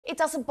It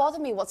doesn't bother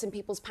me what's in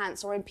people's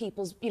pants or in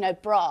people's,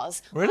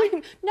 bras.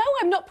 Really? No,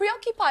 I'm not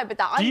preoccupied with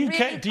that. Do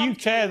you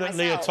care that myself.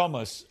 Leah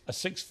Thomas, a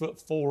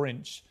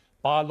 6'4"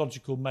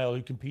 biological male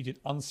who competed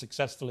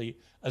unsuccessfully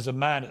as a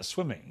man at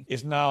swimming,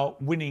 is now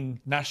winning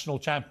national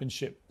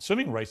championship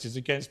swimming races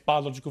against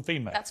biological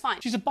females? That's fine.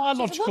 She's a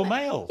biological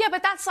male. Yeah,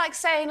 but that's like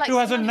saying... who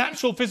has a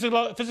natural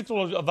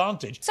physical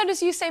advantage. So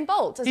does Usain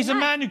Bolt. He's a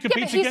man who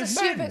competes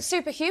against men. He's a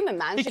superhuman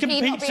man. He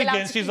competes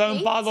against his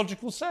own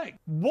biological sex.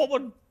 What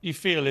would you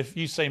feel if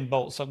Usain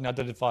Bolt suddenly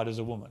identified as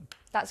a woman?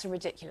 That's a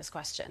ridiculous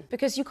question.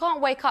 Because you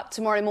can't wake up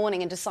tomorrow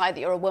morning and decide that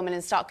you're a woman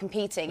and start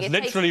competing. It's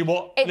literally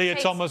what Leah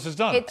Thomas has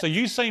done. So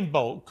Usain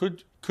Bolt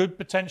could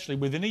potentially,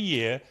 within a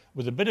year,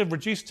 with a bit of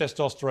reduced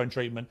testosterone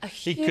treatment,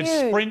 he could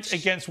sprint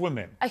against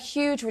women. A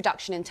huge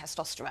reduction in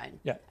testosterone.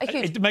 Yeah.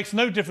 It makes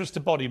no difference to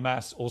body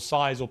mass or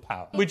size or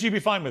power. Would you be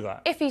fine with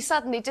that? If he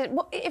suddenly did...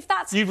 If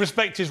that's... You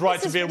respect his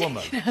right to be a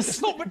woman. Ridiculous.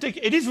 It's not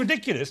ridiculous. It is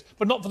ridiculous,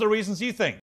 but not for the reasons you think.